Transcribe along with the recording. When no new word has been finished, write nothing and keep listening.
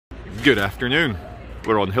Good afternoon.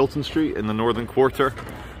 We're on Hilton Street in the Northern Quarter.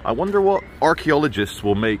 I wonder what archaeologists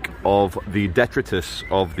will make of the detritus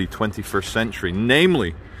of the 21st century,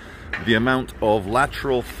 namely the amount of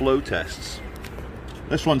lateral flow tests.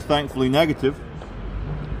 This one's thankfully negative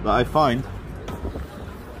that I find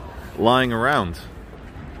lying around.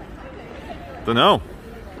 Dunno.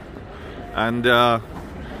 And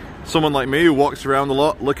someone like me who walks around a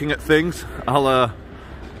lot looking at things,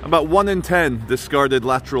 about 1 in 10 discarded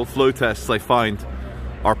lateral flow tests I find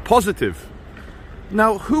are positive.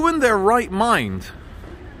 Now, who in their right mind,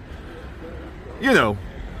 you know,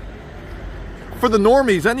 for the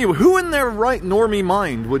normies anyway, who in their right normie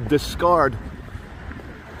mind would discard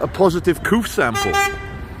a positive coof sample?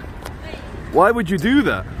 Why would you do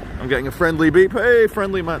that? I'm getting a friendly beep. Hey,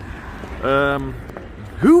 friendly man.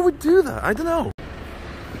 Who would do that? I don't know.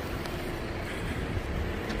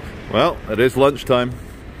 Well, it is lunchtime.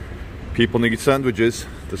 People need sandwiches.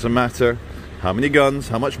 Doesn't matter how many guns,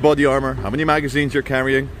 how much body armor, how many magazines you're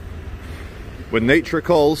carrying. When nature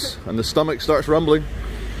calls and the stomach starts rumbling,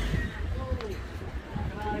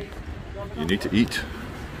 you need to eat.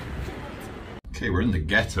 Okay, we're in the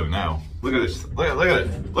ghetto now. Look at this. Look at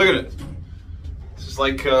it. Look at it. This is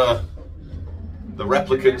like the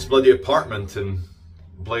replicant's bloody apartment in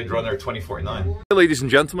Blade Runner 2049. Ladies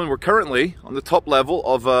and gentlemen, we're currently on the top level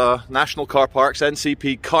of National Car Park's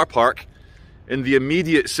NCP car park in the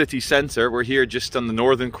immediate city centre. We're here just on the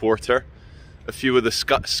Northern Quarter. A few of the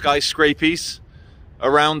skyscrapers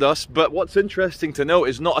around us. But what's interesting to note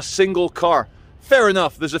is not a single car. Fair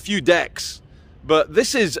enough, there's a few decks. But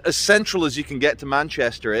this is as central as you can get to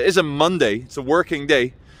Manchester. It is a Monday, it's a working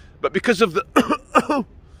day. But because of the...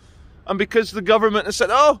 and because the government has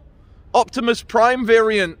said, oh, Optimus Prime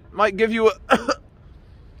variant might give you a...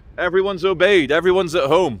 everyone's obeyed, everyone's at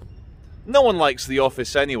home. No one likes the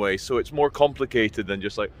office anyway, so it's more complicated than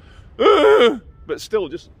just like... but still,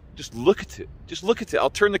 just look at it. Just look at it. I'll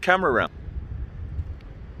turn the camera around.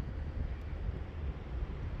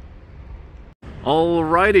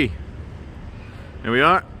 Alrighty. Here we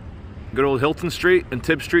are. Good old Hilton Street and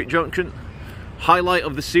Tib Street Junction. Highlight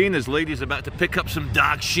of the scene is ladies about to pick up some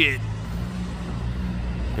dog shit.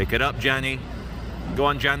 Pick it up, Johnny. Go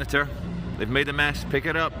on, janitor. They've made a mess. Pick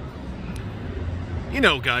it up. You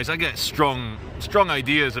know, guys, I get strong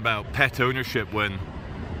ideas about pet ownership when,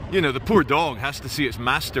 you know, the poor dog has to see its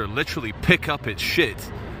master literally pick up its shit,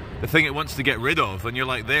 the thing it wants to get rid of, and you're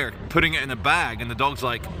like there putting it in a bag, and the dog's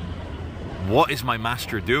like, what is my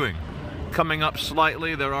master doing? Coming up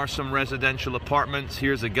slightly, there are some residential apartments.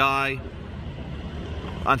 Here's a guy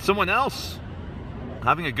and someone else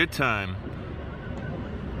having a good time.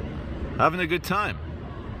 Having a good time.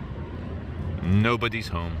 Nobody's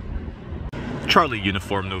home. Charlie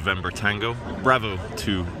Uniform November Tango. Bravo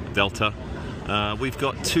to Delta. We've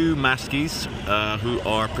got two maskies who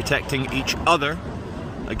are protecting each other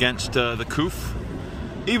against the coof.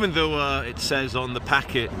 Even though it says on the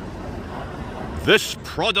packet, this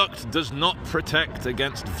product does not protect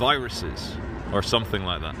against viruses, or something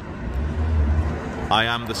like that. I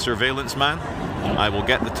am the surveillance man. I will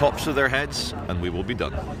get the tops of their heads and we will be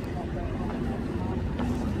done.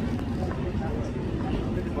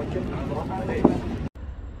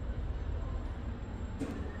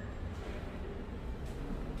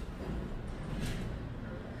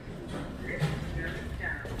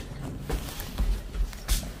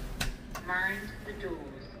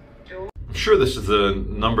 I'm sure this is the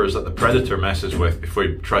numbers that the Predator messes with before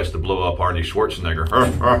he tries to blow up Arnie Schwarzenegger.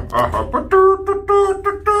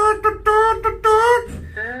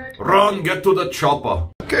 Run, get to the chopper.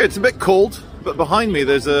 Okay, it's a bit cold, but behind me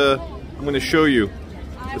there's I'm going to show you.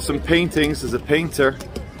 There's some paintings, there's a painter.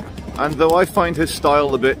 And though I find his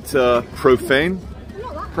style a bit profane,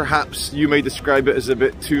 perhaps you may describe it as a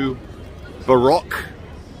bit too baroque.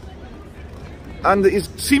 And he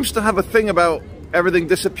seems to have a thing about everything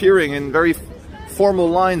disappearing in very formal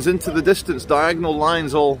lines into the distance, diagonal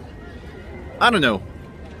lines all... I don't know.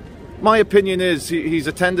 My opinion is he's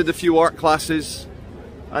attended a few art classes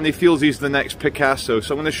and he feels he's the next Picasso.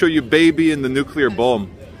 So I'm going to show you Baby and the Nuclear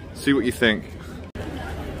Bomb. See what you think.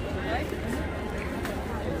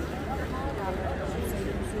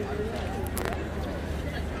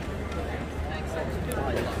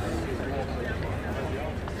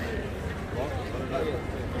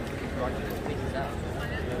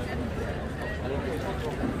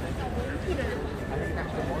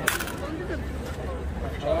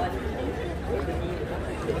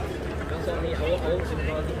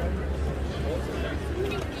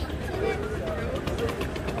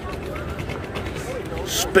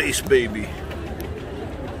 Space Baby.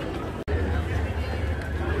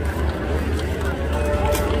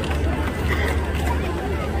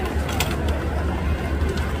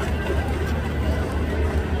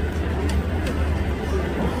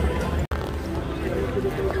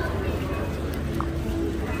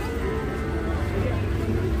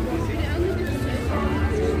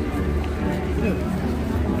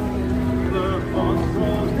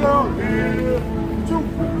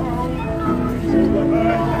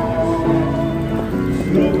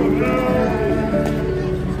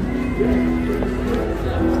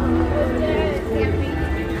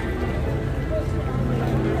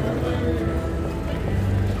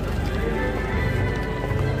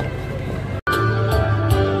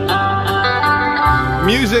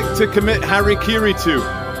 to commit harikiri to.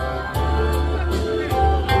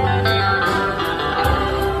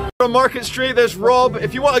 On Market Street, there's Rob.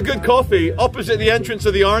 If you want a good coffee, opposite the entrance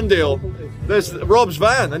of the Arndale, there's Rob's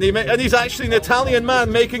van, and he's actually an Italian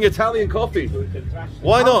man making Italian coffee.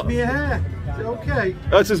 Why not? Yeah, okay.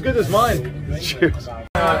 That's as good as mine. Cheers.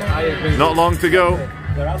 Not long to go.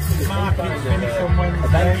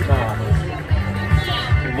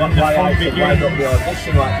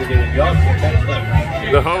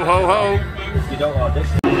 The ho ho ho.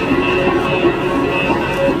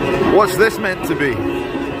 What's this meant to be?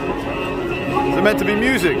 Is it meant to be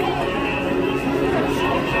music?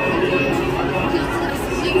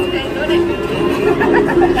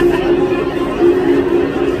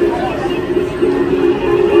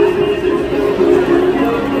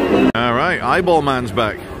 Alright, Eyeball Man's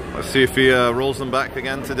back. Let's see if he rolls them back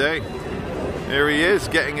again today. There he is,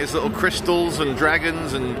 getting his little crystals and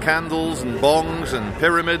dragons and candles and bongs and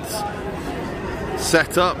pyramids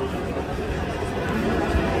set up.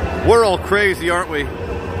 We're all crazy, aren't we?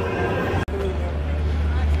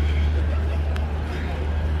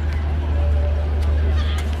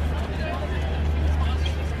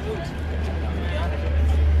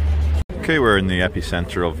 Okay, we're in the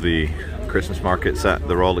epicenter of the Christmas markets at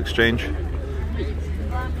the Royal Exchange,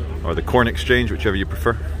 or the Corn Exchange, whichever you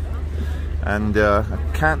prefer. And I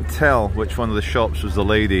can't tell which one of the shops was the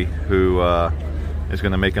lady who is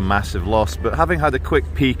going to make a massive loss, but having had a quick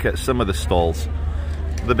peek at some of the stalls,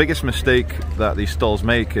 the biggest mistake that these stalls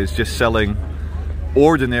make is just selling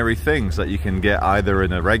ordinary things that you can get either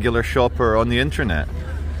in a regular shop or on the internet.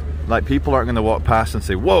 Like, people aren't going to walk past and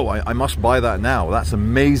say, whoa, I must buy that now, that's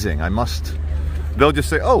amazing, I must. They'll just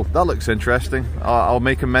say, oh, that looks interesting, I'll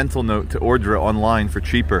make a mental note to order it online for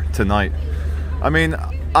cheaper tonight. I mean,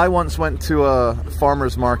 I once went to a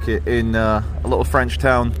farmer's market in a little French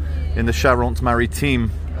town in the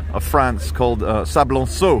Charente-Maritime of France called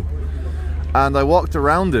Sablonceau, and I walked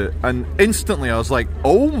around it and instantly I was like,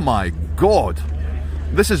 oh my god,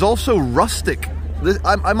 this is also rustic.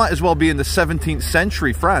 I might as well be in the 17th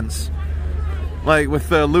century France, like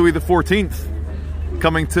with Louis XIV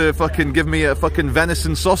coming to fucking give me a fucking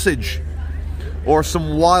venison sausage or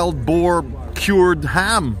some wild boar cured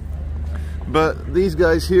ham. But these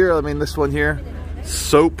guys here, I mean, this one here,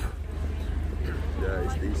 soap.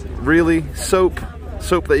 Really? Soap?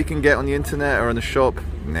 Soap that you can get on the internet or in the shop?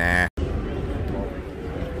 Nah.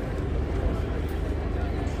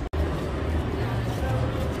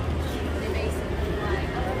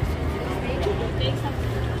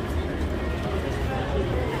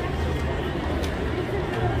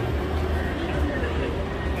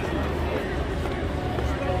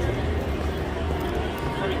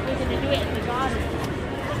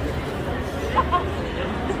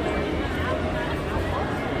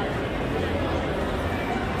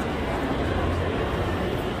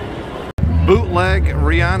 Bootleg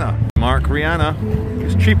Rihanna. Mark Rihanna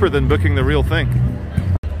is cheaper than booking the real thing.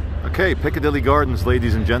 Okay, Piccadilly Gardens,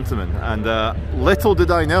 ladies and gentlemen. And little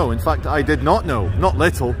did I know, in fact I did not know, not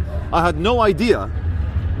little, I had no idea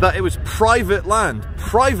that it was private land.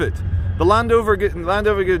 Private. The landowner gets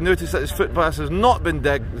notice that his footpath has not been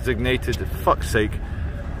designated. For fuck's sake.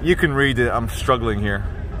 You can read it, I'm struggling here.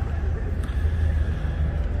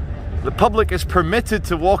 The public is permitted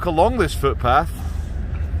to walk along this footpath.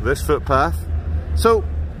 So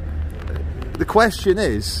the question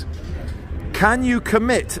is, can you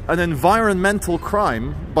commit an environmental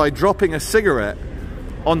crime by dropping a cigarette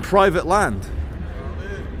on private land?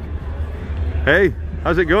 Hey,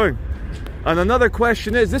 how's it going? And another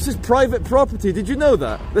question is, this is private property, did you know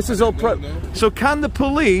that? This is all private. So can the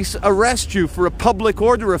police arrest you for a public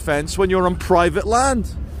order offence when you're on private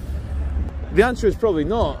land? The answer is probably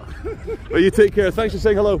not. But you take care, thanks for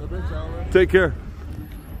saying hello. Take care.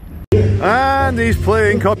 And he's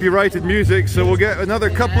playing copyrighted music, so we'll get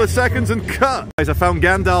another couple of seconds and cut. Guys, I found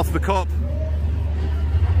Gandalf the cop.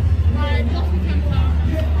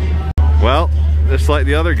 Well, just like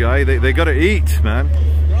the other guy, they gotta eat, man.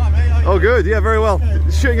 Oh good, yeah, very well.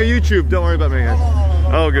 Shooting a YouTube, don't worry about me, guys.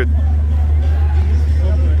 Oh good.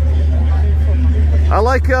 I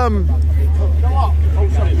like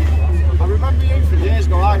I remember you from years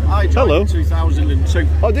ago. I joined in 2002.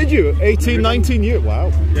 Oh, did you? 18, 19 years?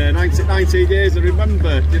 Wow. Yeah, 19 years. I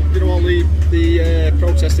remember. You know, all the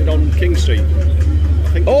protested on King Street.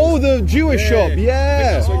 Oh, the Jewish shop.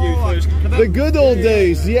 Yeah. That's when you first. The good old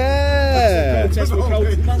days. Yeah. Protests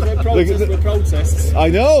were protests. I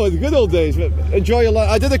know, the good old days. But enjoy your life.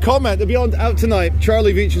 I did a comment. It'll be out tonight.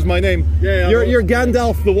 Charlie Veitch is my name. Yeah. You're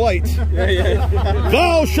Gandalf the White. Yeah.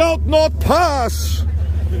 Thou shalt not pass.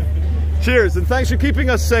 Cheers, and thanks for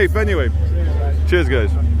keeping us safe anyway. Cheers,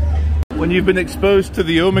 guys. when you've been exposed to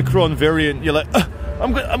the Omicron variant, you're like,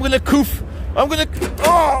 I'm gonna coof. I'm gonna,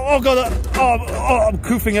 oh god, I'm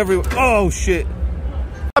coofing everywhere. Oh shit.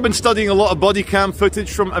 I've been studying a lot of body cam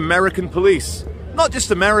footage from American police. Not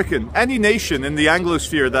just American, any nation in the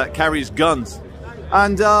Anglosphere that carries guns.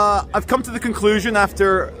 And I've come to the conclusion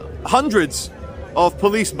after hundreds of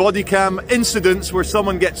police body cam incidents where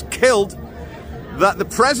someone gets killed, that the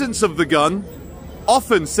presence of the gun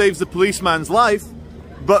often saves the policeman's life,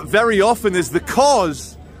 but very often is the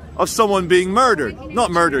cause of someone being murdered.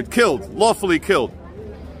 Not murdered, killed, lawfully killed.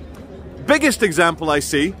 Biggest example I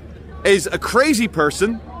see is a crazy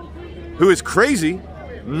person who is crazy,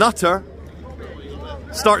 nutter,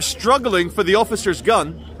 starts struggling for the officer's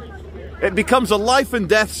gun. It becomes a life and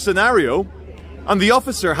death scenario, and the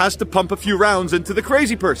officer has to pump a few rounds into the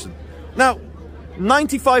crazy person. Now,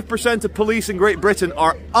 95% of police in Great Britain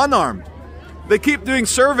are unarmed. They keep doing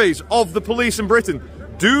surveys of the police in Britain.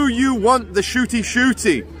 Do you want the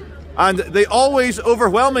shooty? And they always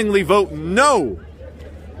overwhelmingly vote no,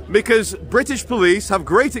 because British police have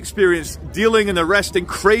great experience dealing and arresting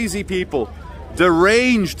crazy people,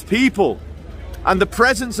 deranged people, and the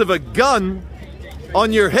presence of a gun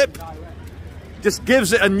on your hip just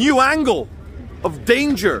gives it a new angle of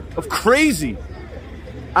danger, of crazy.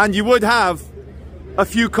 And you would have a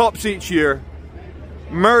few cops each year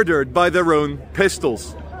murdered by their own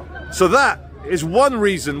pistols. So that is one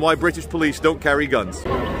reason why British police don't carry guns.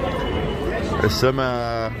 Some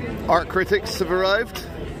art critics have arrived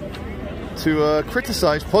to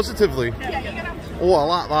criticise positively. Oh, I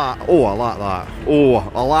like that. Oh, I like that. Oh,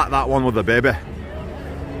 I like that one with the baby.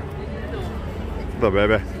 The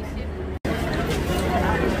baby.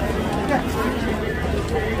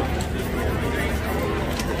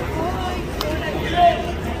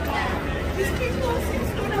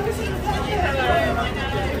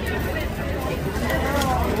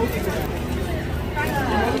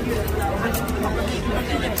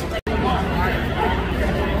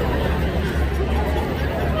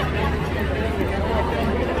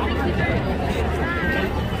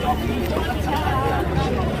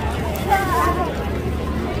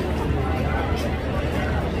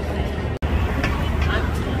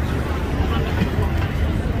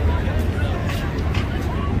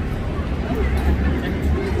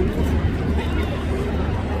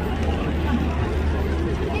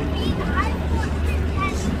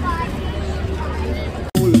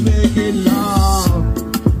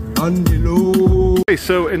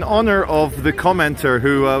 So in honor of the commenter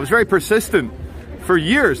who was very persistent for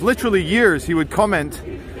years, literally years, he would comment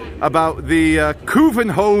about the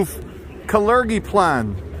Covenhove Kalergi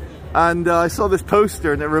plan. And I saw this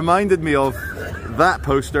poster and it reminded me of that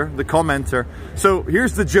poster, the commenter. So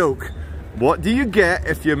here's the joke. What do you get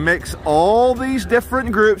if you mix all these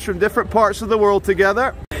different groups from different parts of the world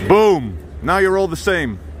together? Boom! Now you're all the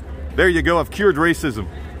same. There you go, I've cured racism.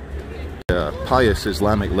 Pious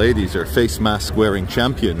Islamic ladies are face mask wearing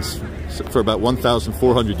champions for about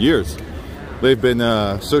 1,400 years. They've been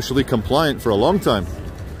socially compliant for a long time.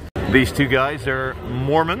 These two guys are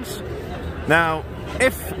Mormons. Now,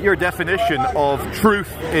 if your definition of truth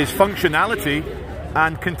is functionality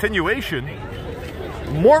and continuation,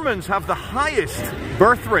 Mormons have the highest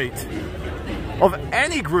birth rate of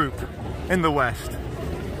any group in the West.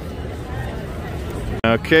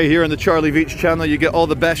 Okay, here on the Charlie Veitch channel you get all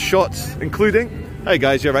the best shots, including... Hey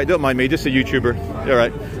guys, you're right, don't mind me, just a YouTuber. You're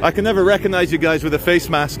right. I can never recognize you guys with the face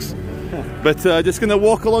masks, but just gonna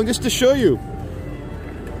walk along just to show you.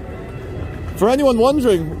 For anyone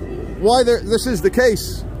wondering why this is the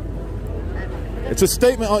case, it's a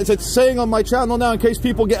statement, it's a saying on my channel now in case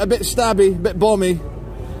people get a bit stabby, a bit bomby.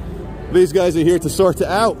 These guys are here to sort it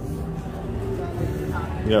out.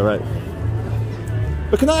 Yeah, right.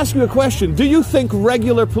 But can I ask you a question? Do you think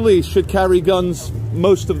regular police should carry guns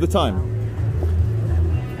most of the time?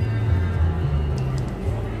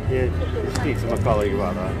 Yeah, speak to my colleague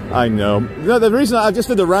about that. I know. No, the reason I just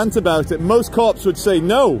did a rant about it, most cops would say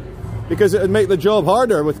no, because it would make the job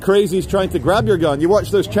harder with crazies trying to grab your gun. You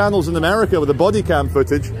watch those channels in America with the body cam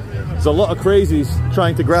footage, there's a lot of crazies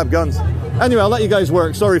trying to grab guns. Anyway, I'll let you guys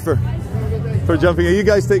work. Sorry for jumping in. You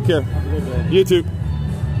guys take care. You too.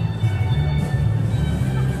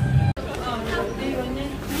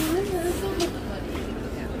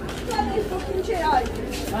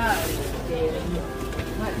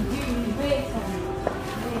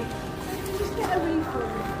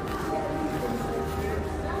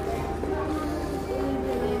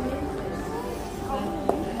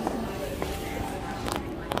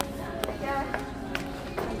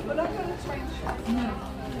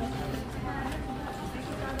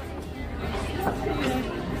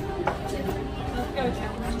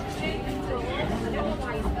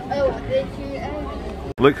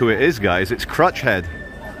 Look who it is, guys. It's Crutchhead.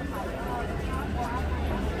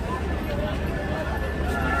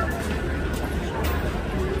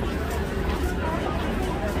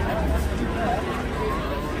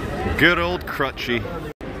 Good old Crutchy.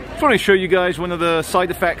 Just want to show you guys one of the side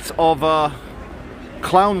effects of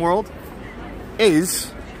Clown World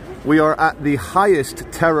is we are at the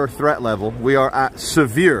highest terror threat level. We are at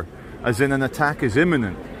severe, as in an attack is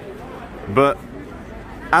imminent. But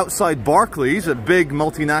outside Barclays, a big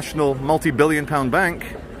multinational, multi-billion-pound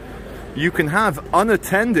bank, you can have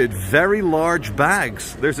unattended, very large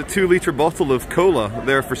bags. There's a 2-litre bottle of cola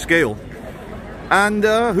there for scale. And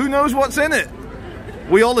who knows what's in it?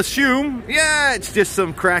 We all assume, yeah, it's just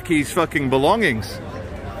some cracky's fucking belongings.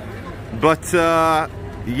 But,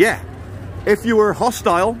 yeah. If you were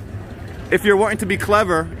hostile, if you're wanting to be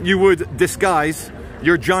clever, you would disguise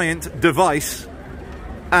your giant device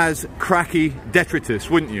as cracky detritus,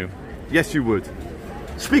 wouldn't you? Yes, you would.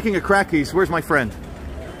 Speaking of crackies, where's my friend?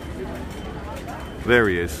 There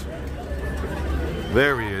he is.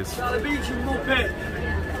 There he is. Charlie Veitch and Muppet.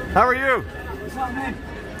 How are you? What's happening?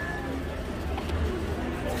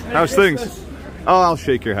 How's things? Oh, I'll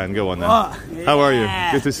shake your hand. Go on then. Yeah. How are you?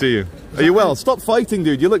 Good to see you. Are you well? Stop fighting,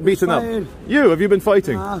 dude. You look beaten up. You? Have you been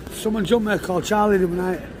fighting? Someone jumped me called Charlie the other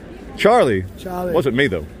night. Charlie? Charlie. Wasn't me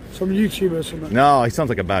though. Some YouTuber or something. No, he sounds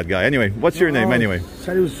like a bad guy. Anyway, what's your name anyway?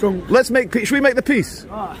 Said he was drunk. Let's make peace. Should we make the peace?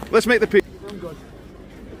 Let's make the peace. I'm good.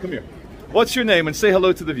 Come here. What's your name and say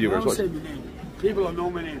hello to the viewers? Don't say my name. People don't know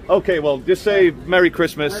my name. Okay, well, just say Merry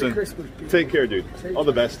Christmas. Merry and Christmas, take care, dude. All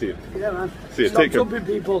the best to you. Yeah, man. See you. Stop Take care. jumping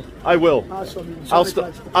people. I will. Awesome.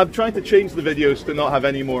 I'm trying to change the videos to not have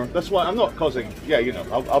any more. That's why I'm not causing. Yeah, you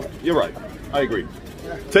know. You're right. I agree.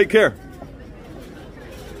 Yeah. Take care.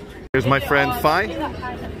 Here's my friend Fi.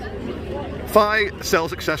 Fi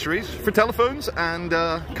sells accessories for telephones and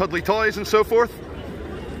cuddly toys and so forth.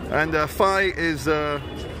 And Fi is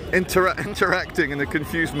interacting in a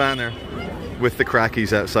confused manner with the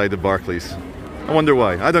crackies outside of Barclays. I wonder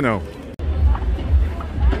why. I don't know.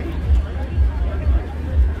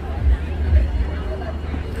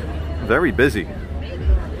 Very busy.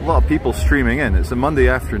 A lot of people streaming in. It's a Monday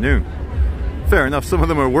afternoon. Fair enough, some of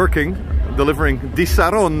them are working, delivering Di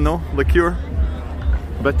Saronno liqueur.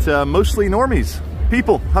 But mostly normies.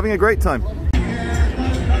 People having a great time.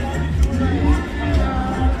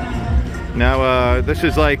 Now, this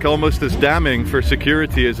is like almost as damning for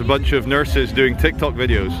security as a bunch of nurses doing TikTok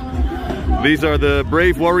videos. These are the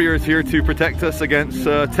brave warriors here to protect us against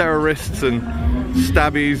terrorists and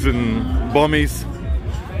stabbies and bombies.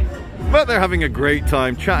 But they're having a great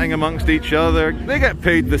time chatting amongst each other. They get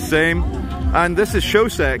paid the same. And this is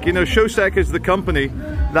Shosec. You know, Shosec is the company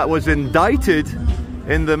that was indicted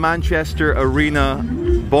in the Manchester Arena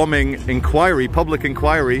bombing inquiry, public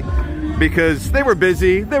inquiry, because they were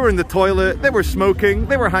busy, they were in the toilet, they were smoking,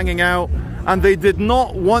 they were hanging out, and they did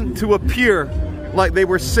not want to appear like they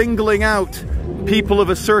were singling out people of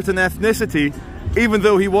a certain ethnicity, even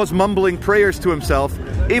though he was mumbling prayers to himself,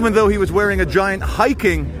 even though he was wearing a giant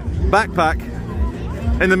hiking backpack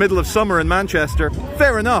in the middle of summer in Manchester.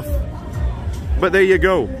 Fair enough. But there you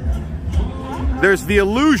go. There's the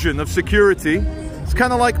illusion of security. It's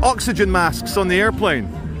kind of like oxygen masks on the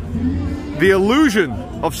airplane. The illusion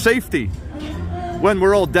of safety when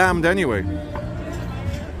we're all damned anyway.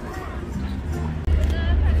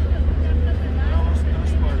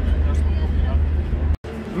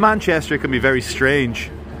 Manchester can be very strange.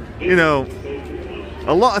 You know,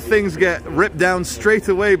 a lot of things get ripped down straight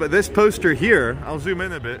away, but this poster here, I'll zoom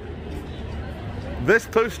in a bit. This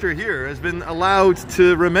poster here has been allowed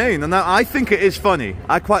to remain, and now I think it is funny.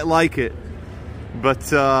 I quite like it.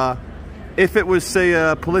 But if it was, say,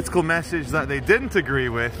 a political message that they didn't agree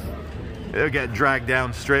with, it would get dragged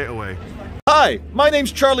down straight away. Hi, my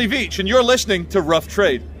name's Charlie Veitch, and you're listening to Rough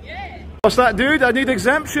Trade. Yeah. What's that, dude? I need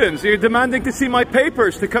exemptions. You're demanding to see my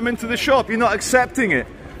papers to come into the shop. You're not accepting it.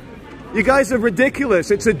 You guys are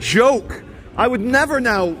ridiculous. It's a joke. I would never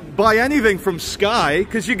now buy anything from Sky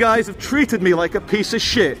because you guys have treated me like a piece of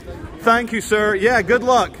shit. Thank you, sir. Yeah, good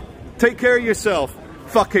luck. Take care of yourself.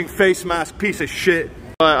 Fucking face mask piece of shit.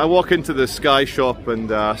 I walk into the Sky shop and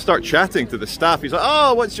start chatting to the staff. He's like,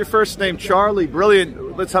 oh, what's your first name? Charlie.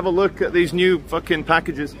 Brilliant. Let's have a look at these new fucking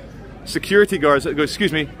packages. Security guards go,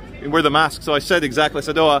 excuse me, you wear the mask. So I said exactly, I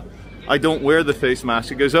said, oh, I don't wear the face mask.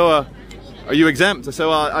 He goes, oh, are you exempt? I said,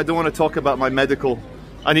 oh, I don't want to talk about my medical.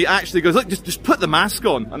 And he actually goes, look, just put the mask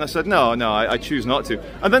on. And I said, no, I choose not to.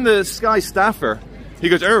 And then the Sky staffer, he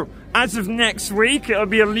goes, oh, as of next week, it'll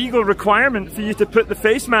be a legal requirement for you to put the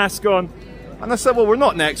face mask on. And I said, well, we're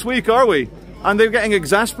not next week, are we? And they were getting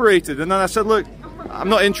exasperated. And then I said, look, I'm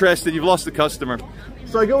not interested, you've lost the customer.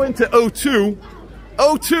 So I go into O2.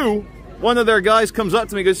 O2, one of their guys comes up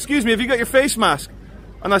to me and goes, excuse me, have you got your face mask?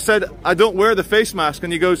 And I said, I don't wear the face mask.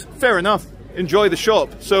 And he goes, fair enough, enjoy the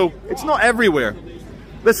shop. So it's not everywhere.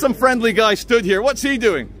 There's some friendly guy stood here. What's he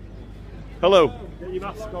doing? Hello. Get your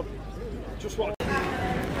mask on. Just what?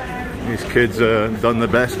 These kids done the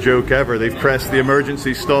best joke ever. They've pressed the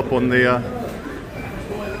emergency stop on the...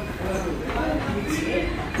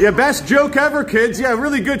 Yeah, best joke ever, kids. Yeah,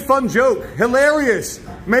 really good, fun joke. Hilarious.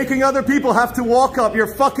 Making other people have to walk up.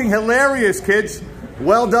 You're fucking hilarious, kids.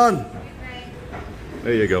 Well done.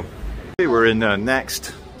 There you go. Okay, we're in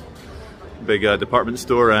Next. Big department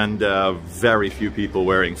store, and very few people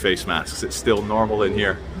wearing face masks. It's still normal in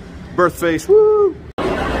here. Birth face, woo!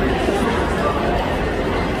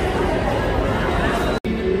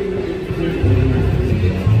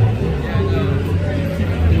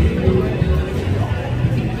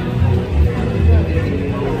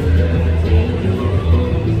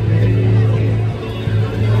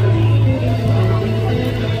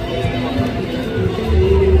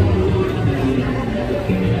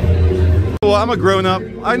 I'm a grown-up.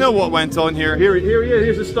 I know what went on here. Here he is.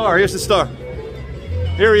 Here's the star. Here's the star.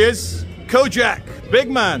 Here he is. Kojak.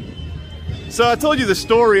 Big man. So I told you the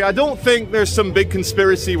story. I don't think there's some big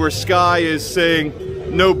conspiracy where Sky is saying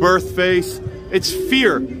no birth face. It's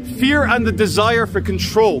fear. Fear and the desire for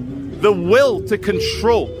control. The will to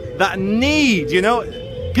control. That need, you know.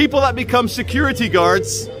 People that become security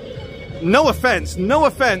guards, no offense,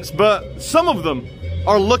 but some of them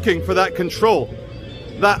are looking for that control.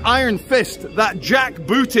 That iron fist, that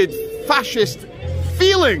jack-booted fascist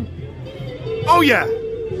feeling. Oh yeah.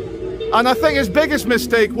 And I think his biggest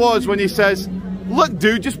mistake was when he says, look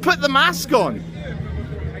dude, just put the mask on.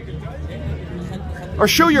 Or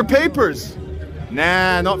show your papers.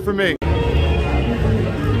 Nah, not for me.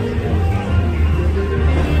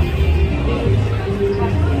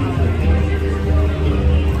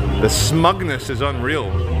 The smugness is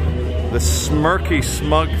unreal. The smirky,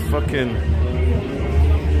 smug fucking...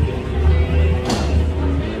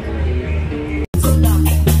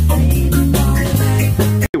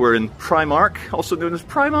 We're in Primark, also known as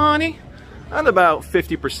Primani, and about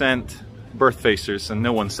 50% birth facers, and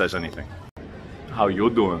no one says anything. How you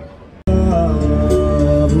doing?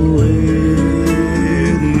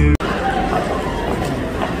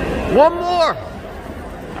 One more!